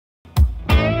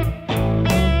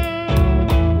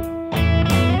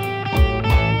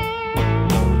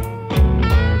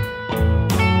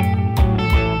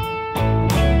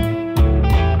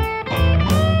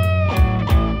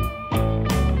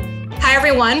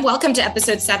everyone. Welcome to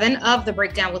episode 7 of The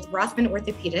Breakdown with Rothman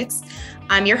Orthopaedics.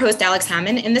 I'm your host, Alex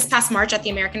Hammond. And this past March at the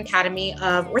American Academy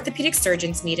of Orthopedic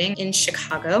Surgeons meeting in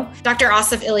Chicago, Dr.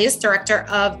 Asif Ilyas, director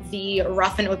of the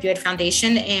Rothman Opioid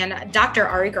Foundation, and Dr.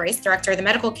 Ari Greis, director of the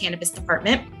Medical Cannabis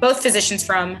Department, both physicians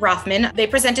from Rothman, they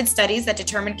presented studies that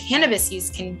determined cannabis use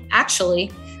can actually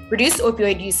reduce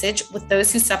opioid usage with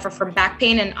those who suffer from back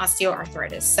pain and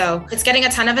osteoarthritis. So it's getting a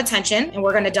ton of attention, and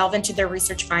we're going to delve into their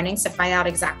research findings to find out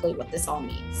exactly what this all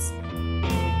means.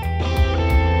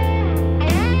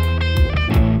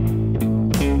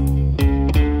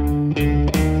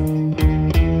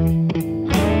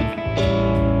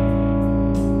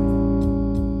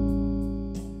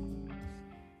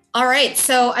 All right,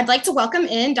 so I'd like to welcome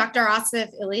in Dr. Asif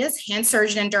Ilyas, hand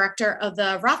surgeon and director of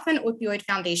the Rothman Opioid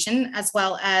Foundation, as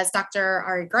well as Dr.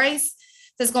 Ari Greis,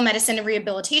 physical medicine and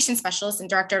rehabilitation specialist and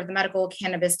director of the Medical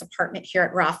Cannabis Department here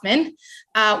at Rothman.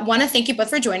 Want to thank you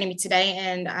both for joining me today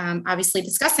and obviously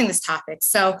discussing this topic.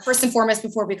 So first and foremost,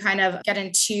 before we kind of get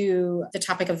into the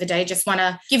topic of the day, just want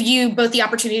to give you both the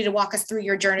opportunity to walk us through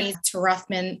your journey to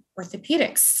Rothman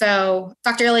Orthopaedics. So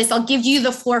Dr. Ilyas, I'll give you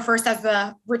the floor first as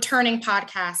the returning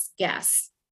podcast guest.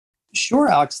 Sure,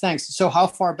 Alex, thanks. So how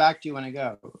far back do you want to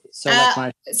go? So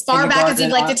as far back as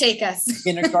you'd like to take us.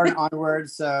 Kindergarten onward,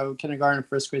 so kindergarten,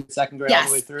 first grade, second grade, all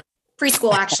the way through?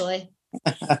 Preschool, actually.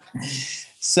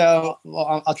 So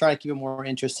I'll try to keep it more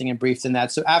interesting and brief than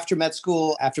that. So after med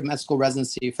school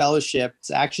residency fellowship,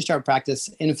 I actually started practice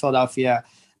in Philadelphia,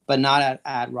 but not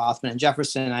at Rothman and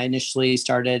Jefferson. I initially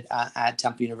started at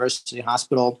Temple University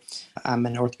Hospital. I'm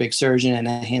an orthopedic surgeon and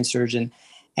a hand surgeon.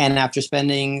 And after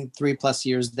spending 3+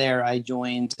 years there, I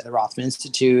joined the Rothman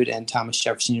Institute and Thomas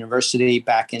Jefferson University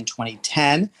back in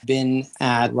 2010. Been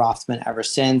at Rothman ever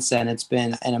since, and it's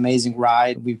been an amazing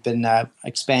ride. We've been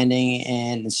expanding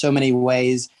in so many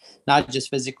ways, not just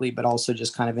physically, but also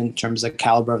just kind of in terms of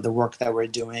caliber of the work that we're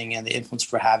doing and the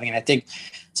influence we're having. And I think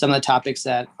some of the topics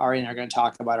that Ari and I are going to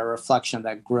talk about are a reflection of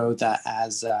that growth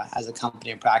as a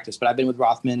company in practice. But I've been with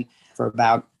Rothman for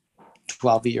about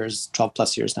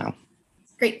 12+ years now.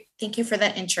 Great. Thank you for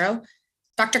that intro.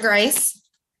 Dr. Greis.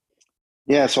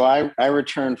 Yeah, so I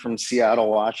returned from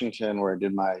Seattle, Washington, where I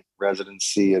did my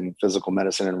residency in physical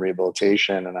medicine and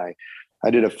rehabilitation. And I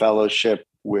did a fellowship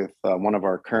with one of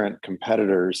our current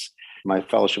competitors. My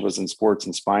fellowship was in sports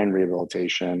and spine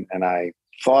rehabilitation. And I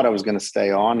thought I was going to stay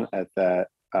on at that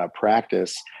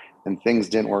practice, and things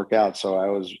didn't work out. So I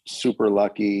was super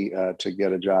lucky to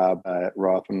get a job at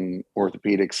Rothman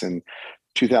Orthopaedics in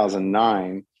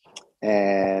 2009.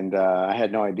 And I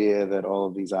had no idea that all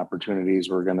of these opportunities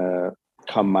were going to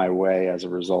come my way as a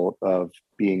result of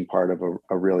being part of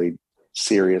a really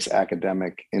serious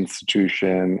academic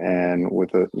institution and with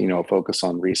a focus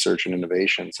on research and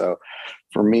innovation. So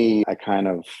for me, I kind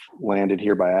of landed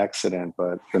here by accident,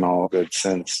 but been all good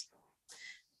since.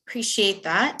 Appreciate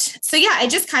that. So yeah, I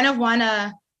just kind of want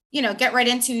to get right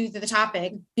into the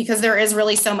topic because there is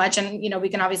really so much. And, we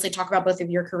can obviously talk about both of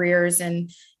your careers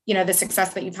and, the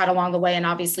success that you've had along the way and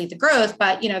obviously the growth.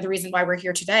 But, the reason why we're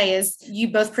here today is you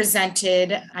both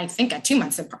presented, I think at 2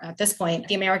 months at this point,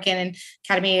 the American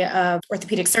Academy of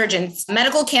Orthopedic Surgeons.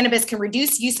 Medical cannabis can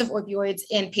reduce use of opioids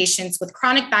in patients with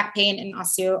chronic back pain and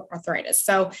osteoarthritis.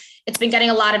 So it's been getting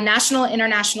a lot of national,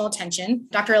 international attention.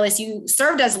 Dr. Ilyas, you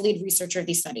served as a lead researcher of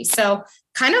these studies. So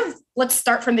kind of let's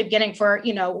start from the beginning for,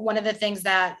 one of the things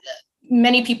that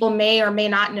many people may or may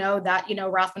not know that,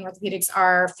 Rothman Orthopaedics,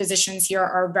 our physicians here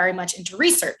are very much into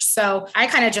research. So I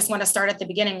kind of just want to start at the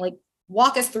beginning, like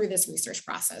walk us through this research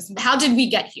process. How did we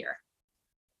get here?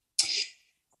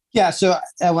 Yeah, so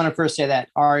I want to first say that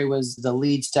Ari was the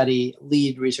lead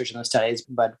researcher in the studies,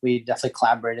 but we definitely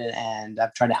collaborated and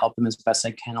I've tried to help him as best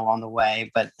I can along the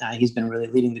way. But he's been really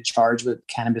leading the charge with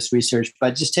cannabis research.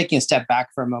 But just taking a step back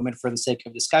for a moment for the sake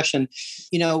of discussion,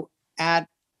 at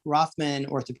Rothman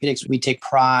Orthopaedics, we take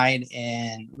pride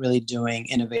in really doing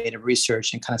innovative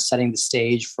research and kind of setting the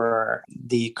stage for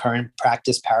the current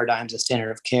practice paradigms of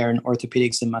standard of care in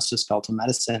orthopedics and musculoskeletal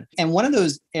medicine. And one of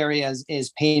those areas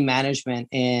is pain management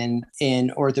in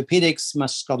orthopedics,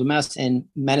 musculoskeletal medicine, and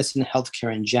medicine and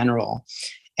healthcare in general.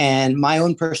 And my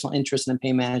own personal interest in the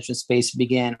pain management space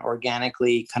began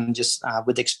organically, kind of just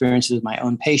with experiences with my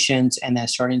own patients and then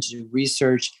starting to do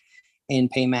research in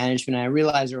pain management. And I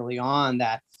realized early on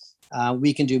that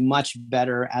we can do much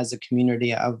better as a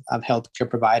community of healthcare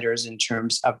providers in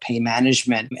terms of pain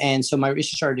management. And so my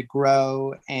research started to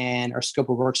grow and our scope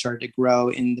of work started to grow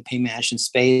in the pain management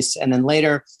space. And then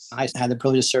later, I had the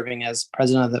privilege of serving as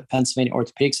president of the Pennsylvania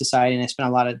Orthopaedic Society, and I spent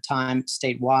a lot of time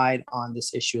statewide on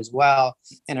this issue as well.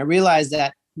 And I realized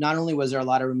that not only was there a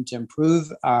lot of room to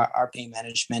improve our pain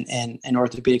management and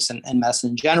orthopedics and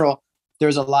medicine in general,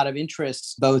 there's a lot of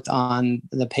interest both on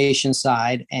the patient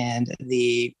side and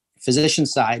the physician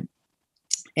side.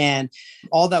 And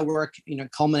all that work,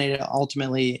 culminated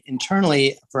ultimately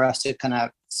internally for us to kind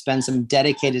of spend some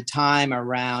dedicated time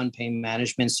around pain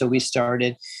management. So we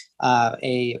started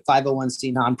a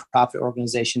 501c nonprofit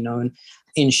organization known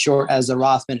in short as the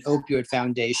Rothman Opioid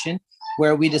Foundation,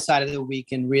 where we decided that we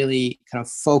can really kind of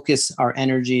focus our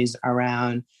energies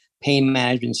around pain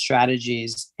management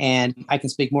strategies. And I can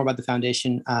speak more about the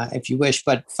foundation if you wish,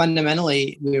 but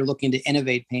fundamentally, we're looking to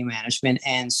innovate pain management.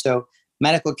 And so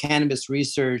medical cannabis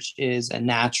research is a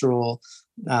natural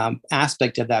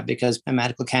aspect of that, because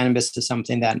medical cannabis is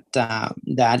something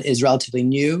that is relatively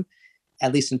new,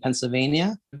 at least in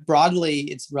Pennsylvania. Broadly,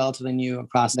 it's relatively new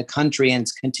across the country, and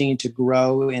it's continued to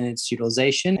grow in its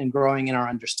utilization and growing in our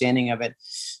understanding of it.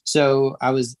 So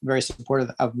I was very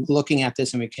supportive of looking at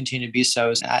this, and we continue to be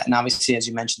so. And obviously, as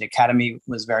you mentioned, the Academy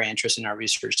was very interested in our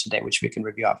research today, which we can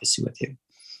review obviously with you.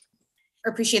 I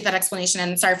appreciate that explanation,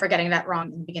 and sorry for getting that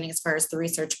wrong in the beginning as far as the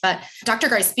research. But Dr.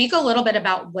 Greis, speak a little bit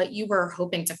about what you were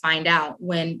hoping to find out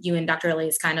when you and Dr.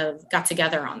 Ilyas kind of got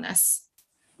together on this.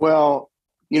 Well,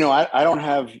 I don't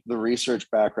have the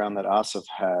research background that Asif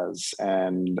has.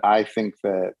 And I think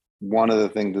that one of the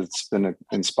things that's been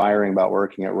inspiring about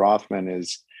working at Rothman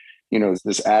is,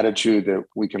 this attitude that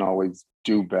we can always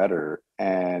do better.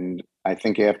 And I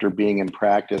think after being in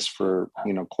practice for,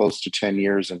 close to 10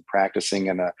 years and practicing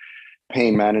in a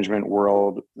pain management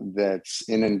world that's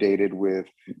inundated with,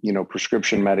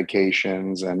 prescription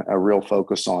medications and a real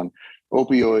focus on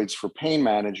opioids for pain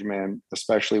management,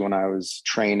 especially when I was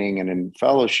training and in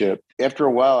fellowship, after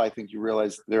a while, I think you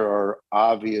realize there are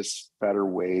obvious better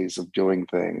ways of doing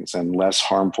things and less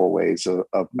harmful ways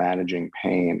of managing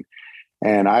pain.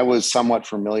 And I was somewhat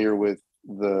familiar with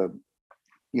the,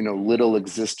 little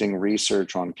existing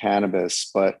research on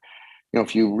cannabis, but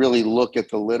if you really look at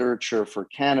the literature for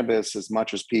cannabis, as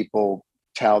much as people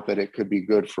tout that it could be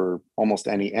good for almost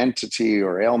any entity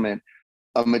or ailment,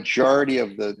 a majority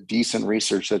of the decent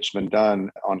research that's been done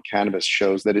on cannabis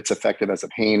shows that it's effective as a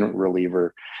pain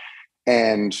reliever.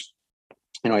 And,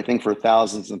 I think for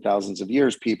thousands and thousands of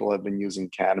years, people have been using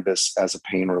cannabis as a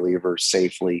pain reliever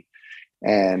safely.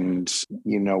 And,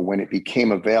 when it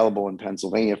became available in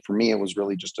Pennsylvania, for me, it was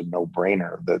really just a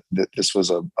no-brainer that this was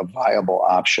a viable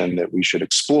option that we should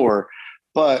explore.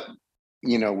 But,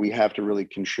 we have to really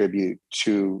contribute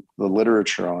to the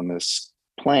literature on this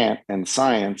plant and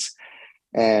science.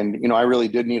 And, I really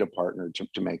did need a partner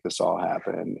to make this all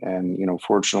happen. And,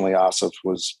 fortunately, Asif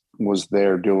was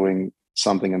there doing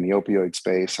something in the opioid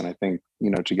space. And I think,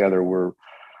 together we're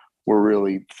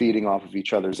really feeding off of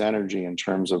each other's energy in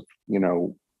terms of,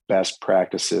 best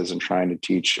practices and trying to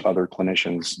teach other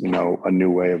clinicians, a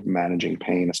new way of managing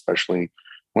pain, especially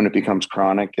when it becomes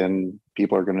chronic and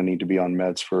people are going to need to be on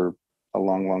meds for a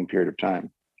long, long period of time.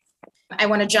 I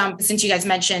want to jump, since you guys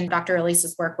mentioned Dr.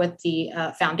 Ilyas's work with the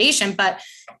foundation, but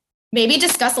maybe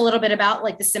discuss a little bit about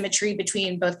like the symmetry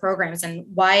between both programs and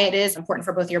why it is important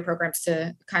for both your programs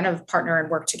to kind of partner and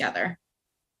work together.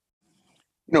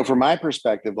 From my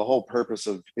perspective, the whole purpose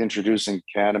of introducing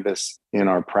cannabis in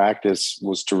our practice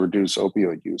was to reduce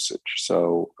opioid usage.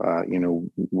 So,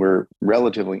 we're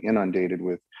relatively inundated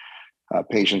with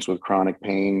patients with chronic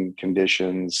pain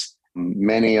conditions.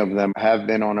 Many of them have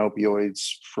been on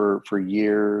opioids for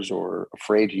years or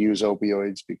afraid to use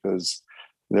opioids because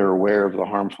they're aware of the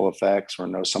harmful effects or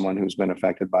know someone who's been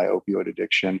affected by opioid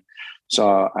addiction.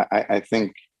 So I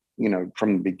think,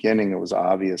 from the beginning, it was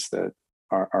obvious that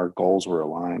our goals were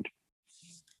aligned.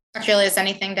 Dr. Ilyas,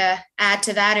 anything to add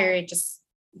to that, or just?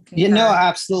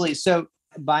 Absolutely. So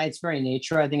by its very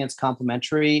nature, I think it's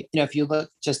complementary. If you look,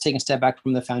 just taking a step back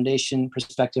from the foundation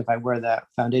perspective, I wear the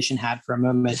foundation hat for a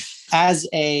moment. As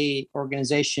a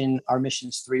organization, our mission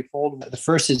is threefold. The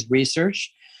first is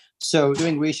research. So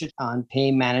doing research on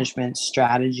pain management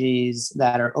strategies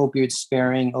that are opioid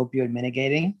sparing, opioid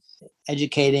mitigating,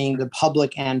 educating the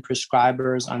public and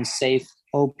prescribers on safe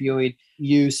opioid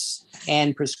use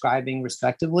and prescribing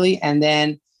respectively, and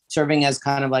then serving as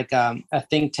kind of like a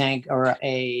think tank or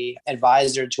a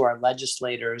advisor to our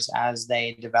legislators as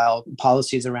they develop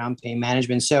policies around pain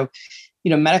management. So,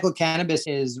 medical cannabis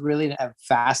is really a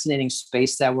fascinating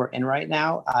space that we're in right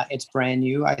now. It's brand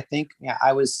new, I think.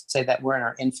 I would say that we're in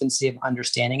our infancy of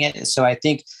understanding it. So I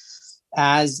think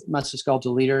as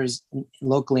musculoskeletal leaders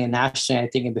locally and nationally, I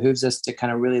think it behooves us to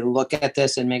kind of really look at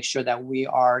this and make sure that we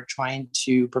are trying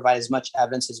to provide as much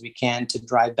evidence as we can to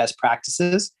drive best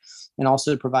practices and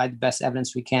also to provide the best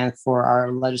evidence we can for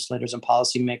our legislators and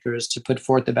policymakers to put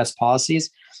forth the best policies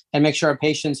and make sure our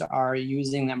patients are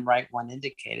using them right when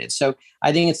indicated. So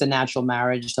I think it's a natural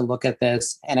marriage to look at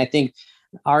this. And I think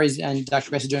Ari's and Dr.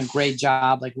 Greis are doing a great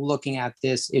job, like looking at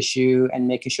this issue and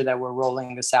making sure that we're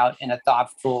rolling this out in a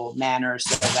thoughtful manner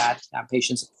so that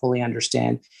patients fully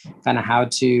understand kind of how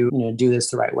to, do this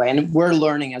the right way. And we're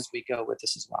learning as we go with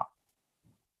this as well.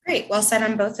 Great. Well said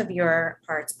on both of your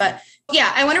parts. But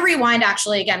yeah, I want to rewind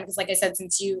actually again, because like I said,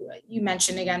 since you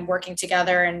mentioned again, working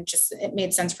together and just it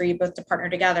made sense for you both to partner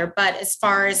together. But as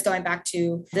far as going back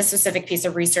to this specific piece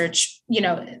of research,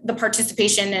 the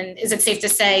participation, and is it safe to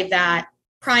say that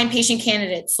prime patient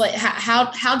candidates, like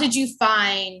how did you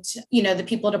find, the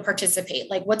people to participate?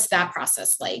 Like, what's that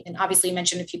process like? And obviously you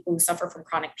mentioned the people who suffer from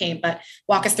chronic pain, but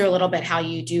walk us through a little bit how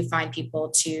you do find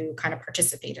people to kind of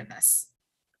participate in this.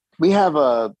 We have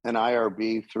an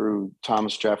IRB through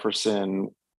Thomas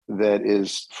Jefferson that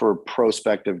is for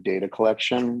prospective data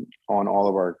collection on all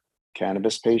of our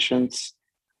cannabis patients.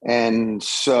 And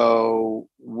so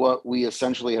what we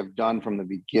essentially have done from the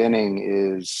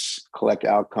beginning is collect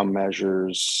outcome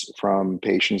measures from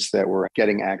patients that were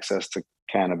getting access to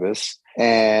cannabis.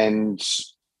 And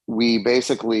we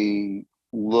basically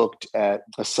looked at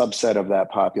a subset of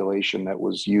that population that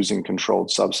was using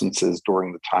controlled substances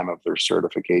during the time of their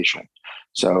certification.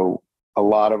 So a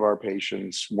lot of our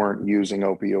patients weren't using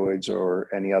opioids or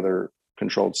any other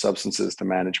controlled substances to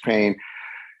manage pain.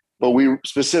 But we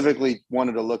specifically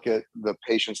wanted to look at the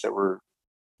patients that were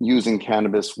using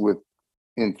cannabis with,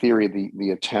 in theory,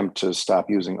 the attempt to stop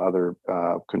using other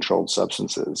controlled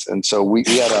substances. And so we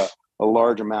had a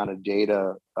large amount of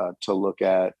data to look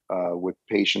at with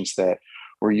patients that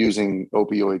were using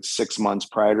opioids 6 months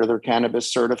prior to their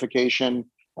cannabis certification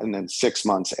and then 6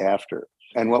 months after.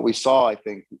 And what we saw, I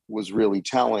think, was really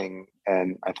telling.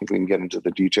 And I think we can get into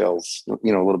the details, a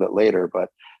little bit later, but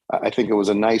I think it was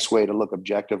a nice way to look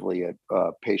objectively at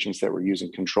patients that were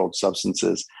using controlled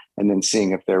substances and then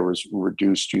seeing if there was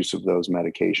reduced use of those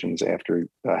medications after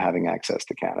having access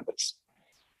to cannabis.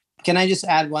 Can I just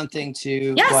add one thing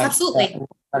to absolutely.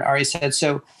 What Ari said?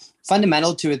 So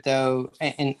fundamental to it, though,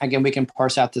 and again, we can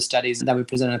parse out the studies that we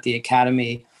presented at the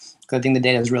Academy, because I think the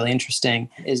data is really interesting,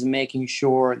 is making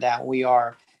sure that we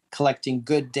are collecting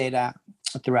good data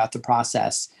throughout the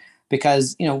process.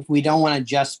 Because, we don't want to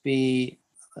just be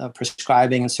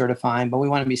prescribing and certifying, but we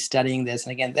want to be studying this.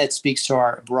 And again, that speaks to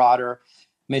our broader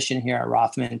mission here at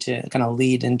Rothman to kind of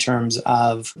lead in terms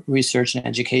of research and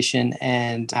education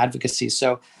and advocacy.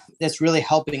 So that's really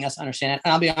helping us understand it.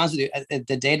 And I'll be honest with you,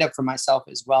 the data for myself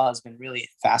as well has been really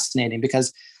fascinating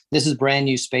because this is brand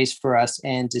new space for us,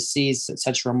 and to see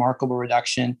such remarkable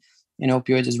reduction in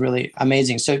opioids is really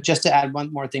amazing. So just to add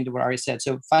one more thing to what Ari said.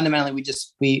 So fundamentally,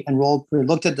 we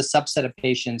looked at the subset of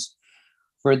patients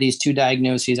for these two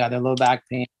diagnoses, either low back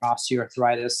pain or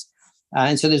osteoarthritis.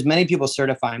 And so there's many people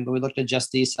certifying, but we looked at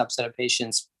just these subset of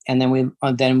patients. And then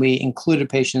we included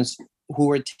patients who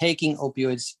were taking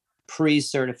opioids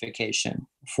pre-certification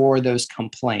for those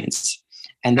complaints.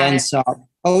 And then saw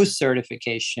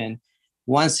post-certification,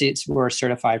 once it's were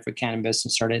certified for cannabis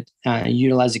and started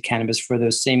utilizing cannabis for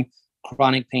those same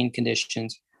chronic pain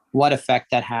conditions, what effect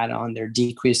that had on their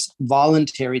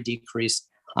voluntary decrease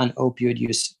on opioid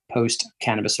use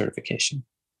post-cannabis certification.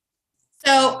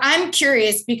 So I'm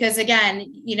curious because,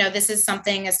 again, this is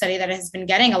a study that has been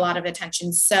getting a lot of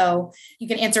attention. So you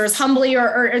can answer as humbly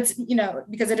or it's,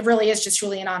 because it really is just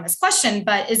truly an honest question.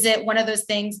 But is it one of those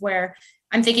things where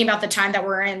I'm thinking about the time that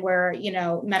we're in where,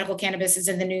 medical cannabis is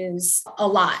in the news a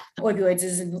lot. Opioids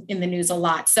is in the news a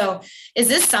lot. So is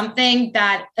this something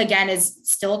that, again, is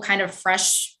still kind of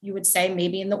fresh, you would say,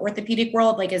 maybe in the orthopedic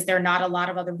world? Like, is there not a lot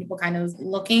of other people kind of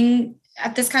looking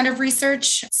at this kind of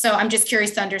research? So I'm just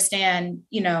curious to understand,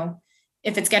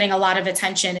 if it's getting a lot of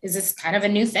attention, is this kind of a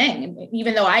new thing?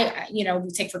 Even though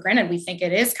we take for granted, we think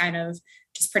it is kind of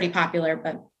just pretty popular,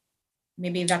 but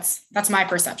maybe that's my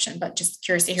perception, but just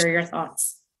curious to hear your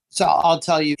thoughts. So I'll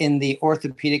tell you, in the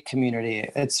orthopedic community,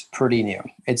 it's pretty new.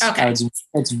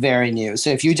 It's very new.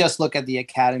 So if you just look at the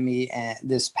Academy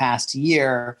this past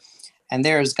year, and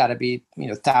there's got to be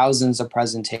thousands of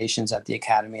presentations at the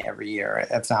Academy every year,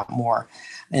 if not more,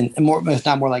 and more, if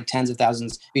not more, like tens of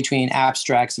thousands between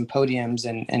abstracts and podiums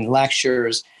and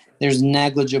lectures. There's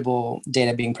negligible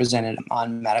data being presented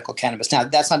on medical cannabis. Now,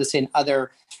 that's not to say in other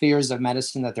spheres of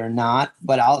medicine that they're not,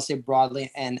 but I'll say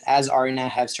broadly, and as Ari and I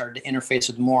have started to interface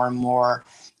with more and more,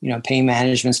 pain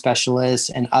management specialists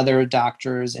and other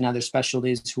doctors and other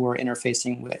specialties who are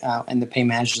interfacing with, in the pain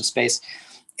management space,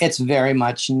 it's very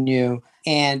much new.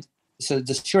 And so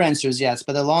the short answer is yes,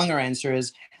 but the longer answer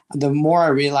is, the more I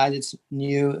realize it's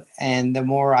new and the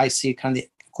more I see kind of the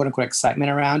quote unquote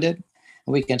excitement around it,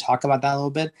 and we can talk about that a little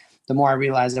bit, the more I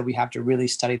realize that we have to really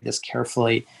study this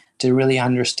carefully to really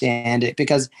understand it,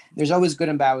 because there's always good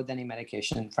and bad with any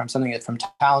medication, from something from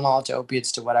Tylenol to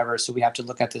opiates to whatever. So we have to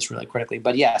look at this really critically.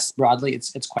 But yes, broadly,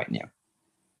 it's quite new.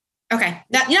 Okay.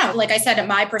 That, like I said,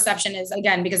 my perception is,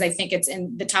 again, because I think it's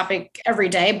in the topic every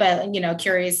day, but,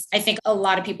 curious. I think a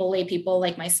lot of people, lay people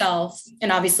like myself,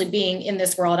 and obviously being in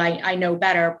this world, I know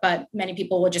better, but many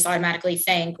people will just automatically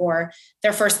think, or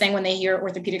their first thing when they hear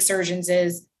orthopedic surgeons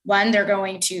is, one, they're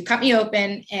going to cut me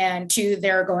open, and two,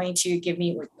 they're going to give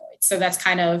me opioids. So that's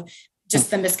kind of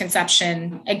just the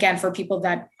misconception, again, for people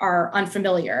that are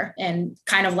unfamiliar and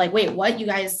kind of like, wait, what? You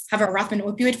guys have a Rothman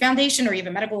Opioid Foundation, or you have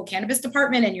a Medical Cannabis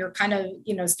Department, and you're kind of,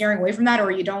 steering away from that, or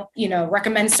you don't,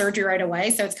 recommend surgery right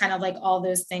away. So it's kind of like all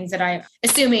those things that I'm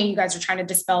assuming you guys are trying to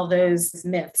dispel those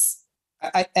myths.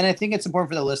 And I think it's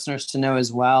important for the listeners to know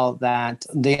as well that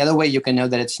the other way you can know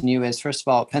that it's new is, first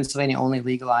of all, Pennsylvania only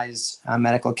legalized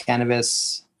medical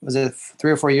cannabis. Was it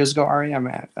 3 or 4 years ago, Ari?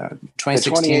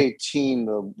 2016. 2018,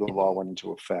 the law went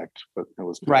into effect, but it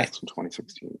was passed in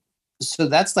 2016. So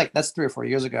that's 3 or 4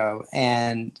 years ago,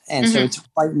 and so it's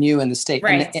quite new in the state.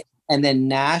 Right. And then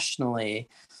nationally,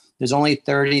 there's only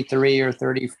 33 or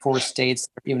 34 states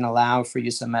that even allow for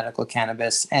use of medical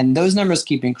cannabis, and those numbers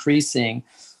keep increasing.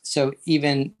 So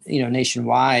even,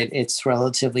 nationwide, it's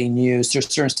relatively new. So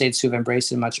there's certain states who've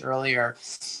embraced it much earlier.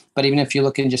 But even if you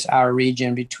look in just our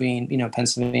region between,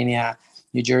 Pennsylvania,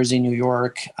 New Jersey, New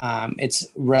York, it's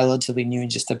relatively new in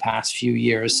just the past few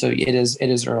years. So it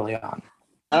is early on.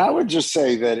 I would just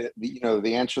say that,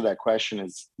 the answer to that question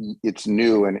is it's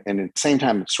new, and at the same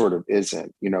time, it sort of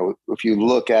isn't. If you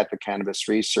look at the cannabis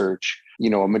research,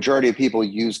 a majority of people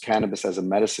use cannabis as a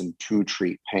medicine to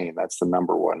treat pain. That's the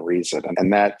number one reason.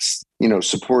 And that's,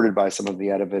 supported by some of the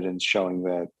evidence showing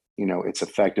that, it's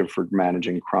effective for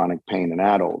managing chronic pain in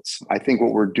adults. I think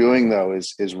what we're doing, though,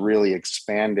 is really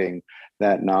expanding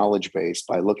that knowledge base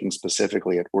by looking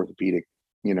specifically at orthopedic,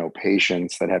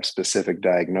 patients that have specific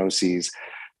diagnoses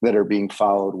that are being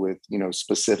followed with,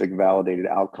 specific validated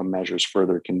outcome measures for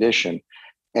their condition.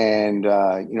 And,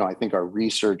 I think our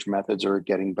research methods are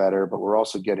getting better, but we're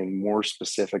also getting more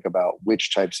specific about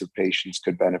which types of patients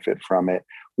could benefit from it,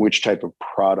 which type of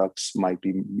products might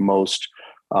be most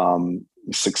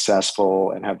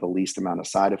successful and have the least amount of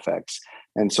side effects.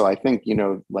 And so I think,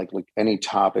 like any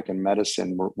topic in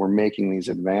medicine, we're making these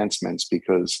advancements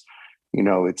because,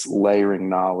 it's layering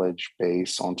knowledge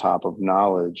base on top of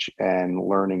knowledge and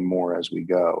learning more as we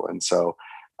go. And so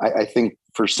I think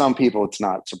for some people, it's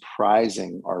not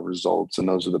surprising our results. And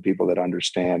those are the people that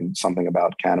understand something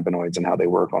about cannabinoids and how they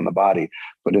work on the body.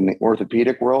 But in the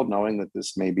orthopedic world, knowing that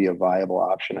this may be a viable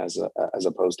option as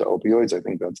opposed to opioids, I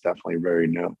think that's definitely very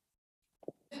new.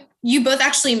 You both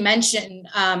actually mentioned,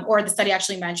 or the study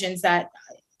actually mentions, that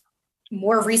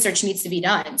more research needs to be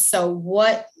done. So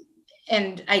what,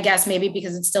 and I guess maybe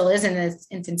because it still is in this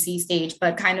infancy stage,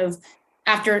 but kind of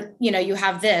after, you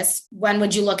have this, when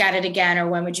would you look at it again, or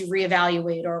when would you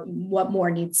reevaluate, or what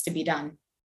more needs to be done?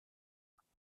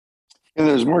 And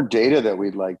there's more data that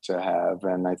we'd like to have.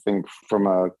 And I think from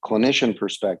a clinician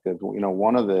perspective,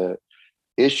 one of the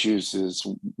issues is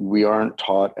we aren't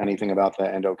taught anything about the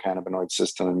endocannabinoid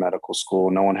system in medical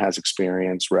school. No one has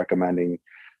experience recommending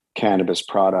cannabis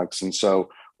products. And so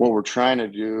what we're trying to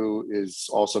do is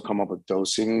also come up with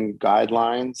dosing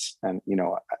guidelines. And,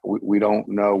 we don't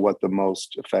know what the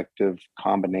most effective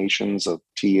combinations of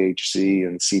THC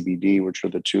and CBD, which are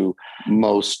the two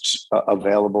most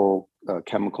available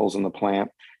chemicals in the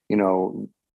plant,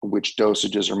 which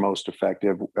dosages are most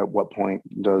effective. At what point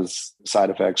does side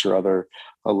effects or other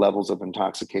levels of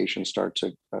intoxication start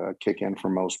to kick in for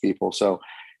most people? So,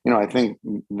 I think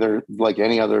there, like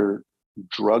any other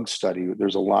drug study,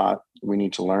 there's a lot we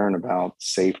need to learn about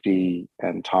safety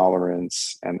and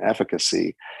tolerance and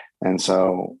efficacy. And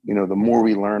so, the more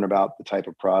we learn about the type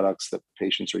of products that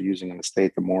patients are using in the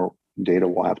state, the more data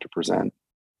we'll have to present.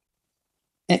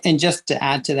 And just to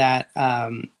add to that,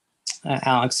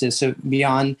 Alex, is so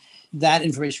beyond that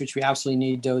information, which we absolutely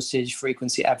need: dosage,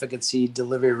 frequency, efficacy,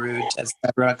 delivery route, et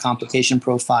cetera, complication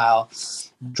profile,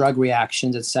 drug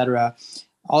reactions, et cetera.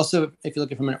 Also, if you're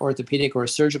looking from an orthopedic or a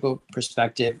surgical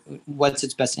perspective, what's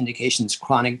its best indications?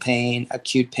 Chronic pain,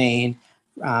 acute pain,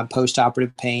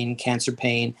 post-operative pain, cancer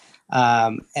pain.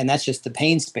 And that's just the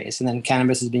pain space. And then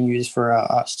cannabis is being used for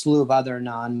a slew of other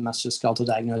non-musculoskeletal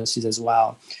diagnoses as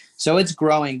well. So it's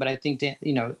growing, but I think that,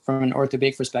 from an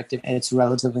orthopedic perspective, it's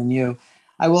relatively new.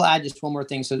 I will add just one more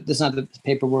thing. So this is not the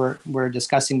paper we're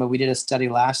discussing, but we did a study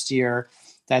last year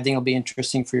that I think will be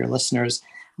interesting for your listeners.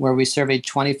 where we surveyed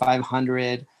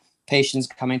 2,500 patients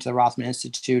coming to the Rothman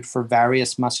Institute for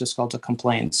various musculoskeletal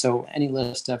complaints. So any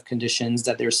list of conditions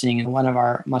that they're seeing in one of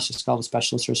our musculoskeletal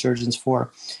specialists or surgeons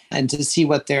for, and to see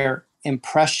what their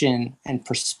impression and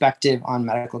perspective on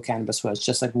medical cannabis was,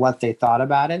 just like what they thought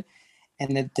about it.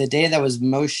 And the data that was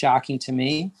most shocking to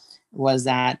me was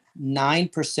that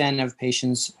 9% of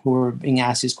patients who were being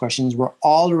asked these questions were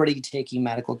already taking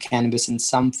medical cannabis in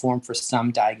some form for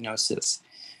some diagnosis.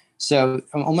 So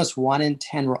almost 1 in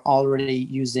 10 were already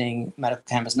using medical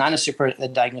cannabis, not necessarily for the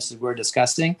diagnosis we're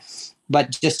discussing, but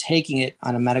just taking it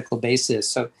on a medical basis.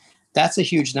 So that's a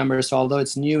huge number. So although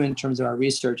it's new in terms of our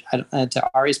research, to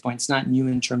Ari's point, it's not new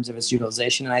in terms of its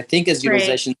utilization. And I think as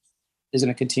utilization is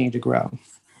going to continue to grow.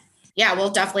 Yeah, we'll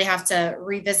definitely have to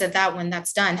revisit that when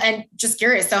that's done. And just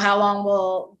curious, so how long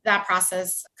will that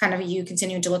process kind of you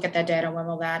continue to look at that data? When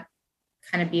will that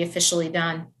kind of be officially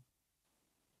done?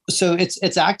 So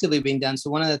it's actively being done. So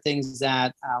one of the things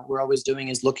that we're always doing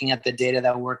is looking at the data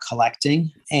that we're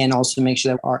collecting and also make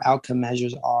sure that our outcome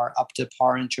measures are up to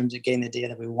par in terms of getting the data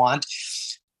that we want.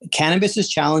 Cannabis is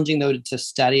challenging, though, to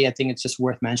study. I think it's just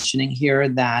worth mentioning here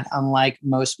that unlike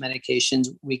most medications,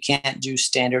 we can't do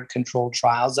standard controlled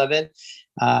trials of it.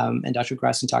 And Dr.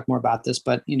 Greis can talk more about this,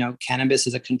 but cannabis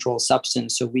is a controlled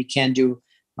substance. So we can do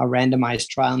a randomized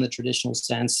trial in the traditional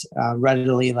sense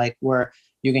readily, like where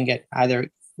you can get either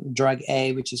drug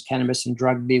A, which is cannabis, and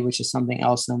drug B, which is something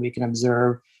else, and then we can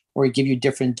observe, or give you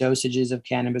different dosages of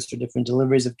cannabis or different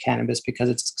deliveries of cannabis because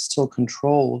it's still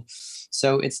controlled.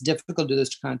 So it's difficult to do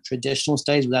this kind of traditional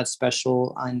studies without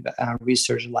special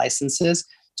research licenses.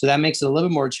 So that makes it a little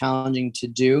bit more challenging to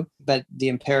do, but the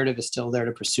imperative is still there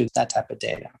to pursue that type of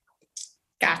data.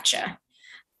 Gotcha.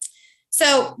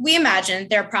 So we imagine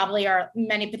there probably are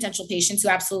many potential patients who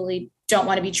absolutely don't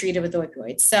want to be treated with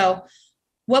opioids. So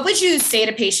what would you say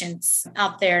to patients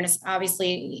out there? And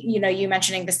obviously, you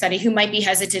mentioning the study, who might be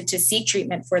hesitant to seek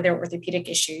treatment for their orthopedic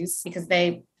issues because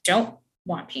they don't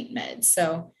want pain meds.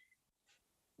 So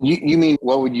you mean,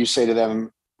 what would you say to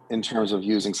them in terms of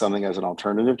using something as an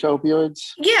alternative to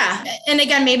opioids? Yeah. And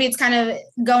again, maybe it's kind of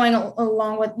going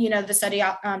along with, the study,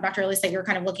 Dr. Ilyas, that you're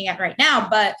kind of looking at right now,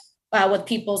 but with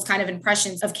people's kind of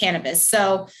impressions of cannabis.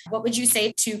 So what would you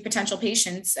say to potential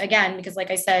patients, again, because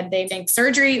like I said, they think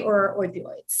surgery or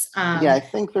opioids? Yeah, I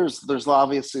think there's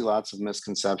obviously lots of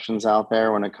misconceptions out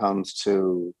there when it comes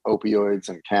to opioids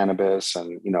and cannabis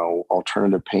and,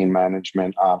 alternative pain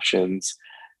management options.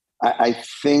 I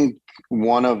think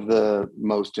one of the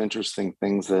most interesting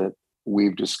things that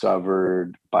we've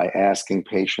discovered by asking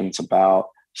patients about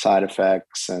side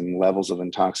effects and levels of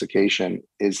intoxication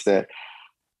is that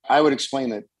I would explain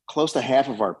that close to half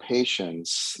of our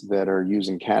patients that are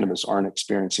using cannabis aren't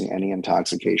experiencing any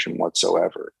intoxication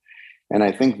whatsoever. And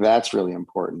I think that's really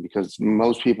important because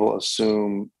most people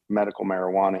assume medical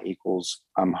marijuana equals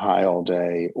I'm high all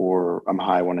day or I'm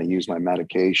high when I use my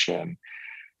medication.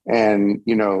 And,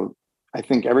 I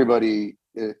think everybody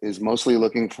is mostly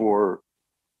looking for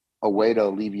a way to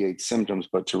alleviate symptoms,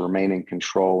 but to remain in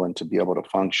control and to be able to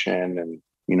function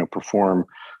and, perform,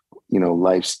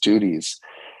 life's duties.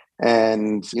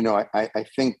 And, I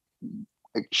think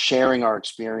sharing our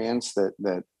experience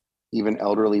that even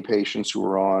elderly patients who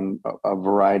are on a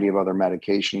variety of other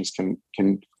medications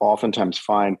can oftentimes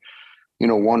find,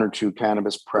 1 or 2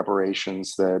 cannabis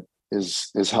preparations that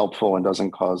is helpful and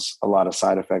doesn't cause a lot of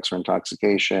side effects or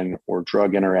intoxication or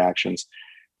drug interactions.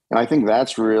 And I think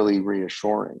that's really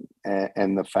reassuring.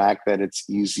 And the fact that it's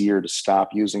easier to stop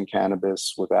using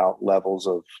cannabis without levels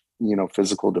of,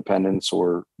 physical dependence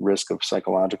or risk of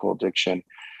psychological addiction,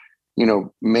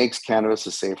 makes cannabis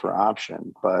a safer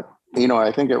option. But,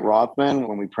 I think at Rothman,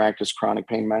 when we practice chronic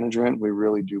pain management, we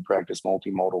really do practice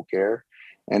multimodal care.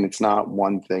 And it's not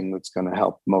one thing that's going to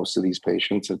help most of these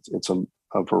patients. It's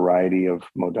a variety of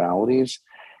modalities.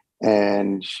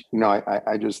 And,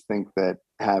 I just think that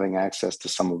having access to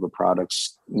some of the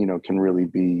products, can really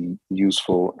be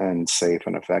useful and safe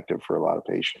and effective for a lot of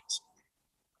patients.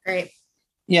 Great.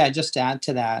 Yeah, just to add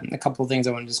to that, a couple of things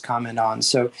I want to just comment on.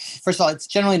 So first of all, it's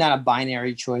generally not a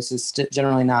binary choice. It's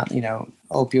generally not,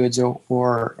 opioids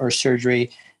or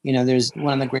surgery. There's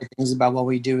one of the great things about what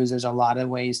we do is there's a lot of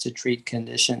ways to treat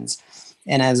conditions.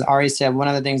 And as Ari said, one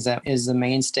of the things that is the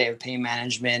mainstay of pain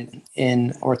management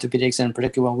in orthopedics, and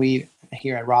particularly what we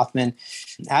here at Rothman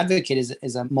advocate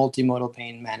is a multimodal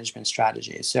pain management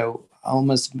strategy. So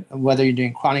almost whether you're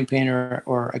doing chronic pain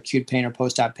or acute pain or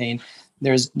post-op pain,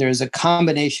 there's a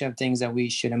combination of things that we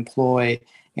should employ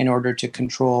in order to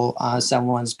control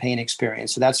someone's pain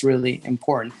experience. So that's really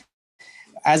important.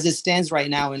 as it stands right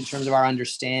now, in terms of our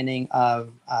understanding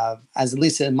of as at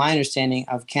least in my understanding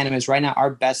of cannabis right now, our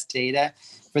best data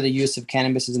for the use of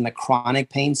cannabis is in the chronic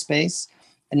pain space.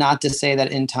 And not to say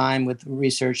that in time with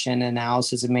research and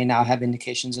analysis, it may now have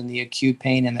indications in the acute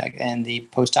pain and the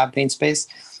post-op pain space.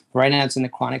 Right now, it's in the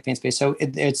chronic pain space. So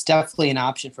it's definitely an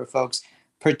option for folks.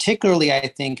 Particularly, I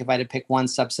think if I had to pick one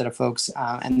subset of folks,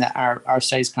 and that our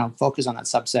studies kind of focus on that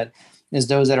subset, is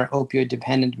those that are opioid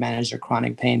dependent to manage their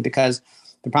chronic pain. Because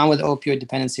the problem with opioid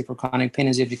dependency for chronic pain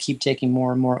is you have to keep taking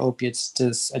more and more opiates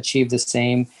to achieve the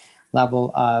same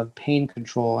level of pain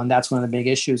control. And that's one of the big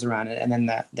issues around it. And then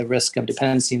the risk of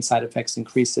dependency and side effects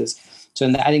increases. So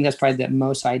I think that's probably the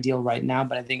most ideal right now.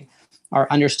 But I think our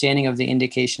understanding of the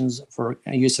indications for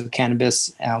use of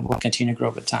cannabis will continue to grow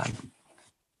over time.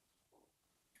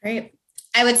 Great.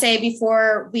 I would say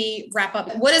before we wrap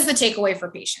up, what is the takeaway for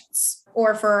patients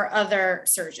or for other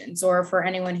surgeons or for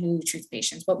anyone who treats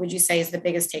patients? What would you say is the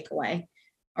biggest takeaway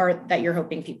or that you're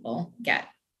hoping people get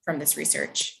from this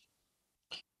research?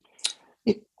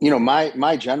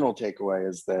 My general takeaway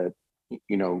is that,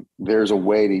 there's a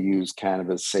way to use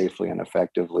cannabis safely and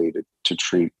effectively to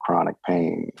treat chronic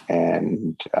pain.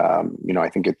 And, I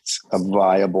think it's a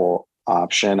viable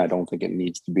option. I don't think it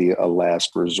needs to be a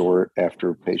last resort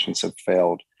after patients have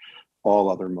failed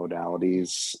all other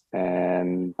modalities.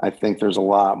 And I think there's a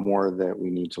lot more that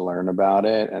we need to learn about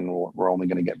it. And we're only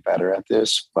going to get better at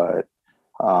this. But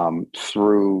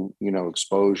through,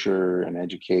 exposure and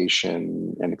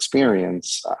education and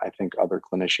experience, I think other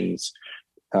clinicians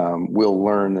will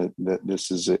learn that this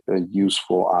is a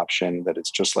useful option, that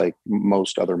it's just like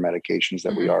most other medications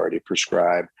that we already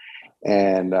prescribe.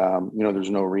 And, there's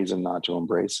no reason not to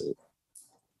embrace it.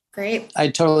 Great. I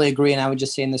totally agree. And I would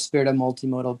just say in the spirit of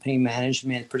multimodal pain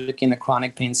management, particularly in the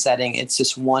chronic pain setting, it's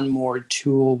just one more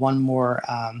tool, one more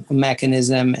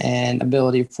mechanism and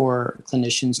ability for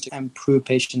clinicians to improve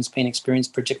patients' pain experience,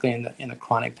 particularly in the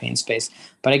chronic pain space.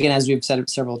 But again, as we've said it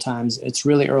several times, it's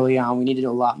really early on. We need to do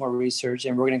a lot more research,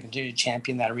 and we're going to continue to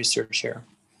champion that research here.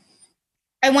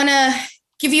 I want to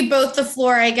give you both the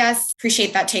floor, I guess.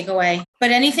 Appreciate that takeaway.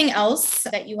 But anything else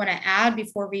that you want to add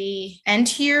before we end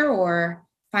here, or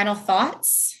final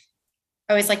thoughts?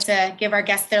 I always like to give our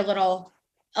guests their little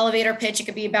elevator pitch. It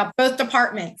could be about both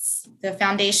departments, the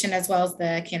foundation as well as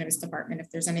the cannabis department.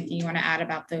 If there's anything you want to add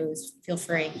about those, feel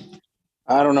free.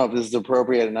 I don't know if this is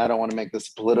appropriate, and I don't want to make this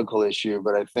a political issue,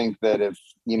 but I think that if,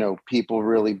 people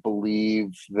really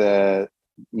believe that,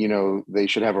 they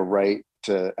should have a right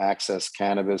to access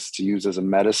cannabis to use as a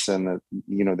medicine, that,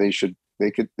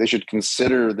 they should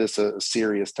consider this a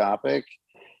serious topic,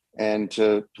 and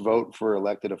to vote for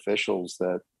elected officials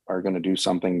that are going to do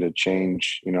something to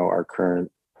change, our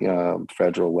current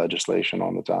federal legislation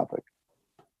on the topic.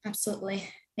 Absolutely.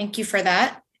 Thank you for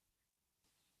that.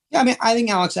 Yeah, I mean, I think,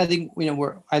 Alex, I think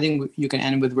you can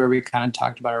end with where we kind of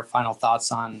talked about our final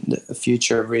thoughts on the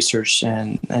future of research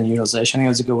and utilization. I think it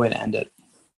was a good way to end it.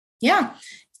 Yeah.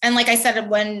 And like I said,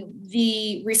 when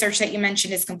the research that you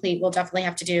mentioned is complete, we'll definitely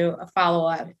have to do a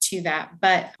follow-up to that.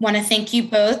 But want to thank you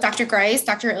both, Dr. Greis,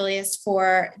 Dr. Ilyas,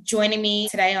 for joining me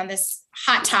today on this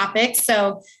hot topic.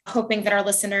 So hoping that our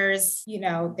listeners,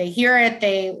 they hear it,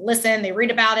 they listen, they read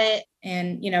about it,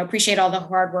 and, appreciate all the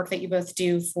hard work that you both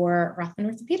do for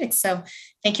Rothman Orthopaedics. So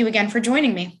thank you again for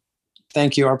joining me.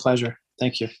 Thank you. Our pleasure.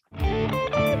 Thank you.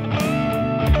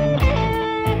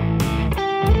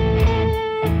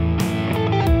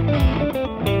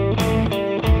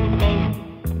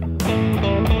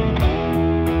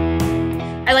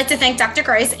 I'd like to thank Dr.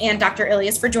 Greis and Dr.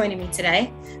 Ilyas for joining me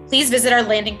today. Please visit our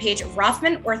landing page,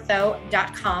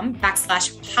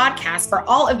 rothmanortho.com/podcast for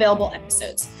all available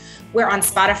episodes. We're on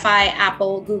Spotify,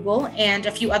 Apple, Google, and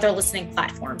a few other listening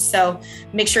platforms. So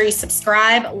make sure you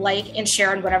subscribe, like, and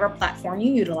share on whatever platform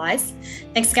you utilize.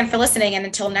 Thanks again for listening. And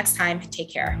until next time, take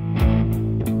care.